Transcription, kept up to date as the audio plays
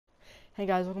Hey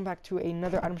guys, welcome back to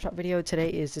another item shop video. Today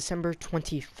is December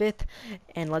 25th,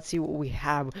 and let's see what we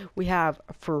have. We have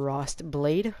Frost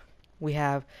Blade, we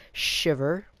have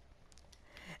Shiver,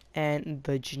 and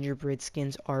the gingerbread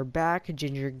skins are back.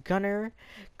 Ginger Gunner,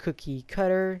 Cookie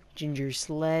Cutter, Ginger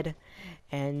Sled,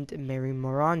 and Mary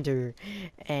Miranda.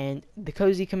 And the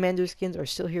Cozy Commander skins are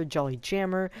still here. Jolly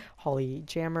Jammer, Holly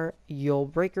Jammer, Yule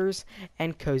Breakers,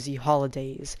 and Cozy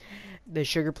Holidays. The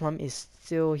Sugar Plum is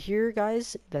still here,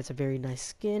 guys. That's a very nice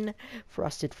skin.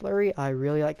 Frosted Flurry, I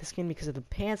really like the skin because of the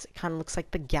pants. It kind of looks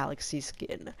like the Galaxy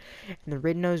skin. And the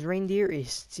Red Nose Reindeer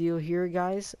is still here,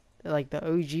 guys. Like the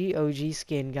OG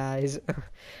skin, guys.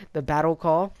 The Battle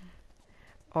Call.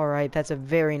 Alright, that's a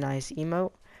very nice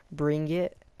emote. Bring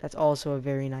It. That's also a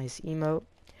very nice emote.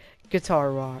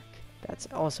 Guitar Rock. That's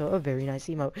also a very nice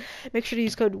emote. Make sure to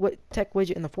use code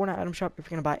TechWidget in the Fortnite item shop if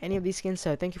you're going to buy any of these skins.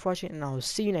 So thank you for watching, and I'll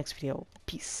see you next video.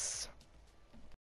 Peace.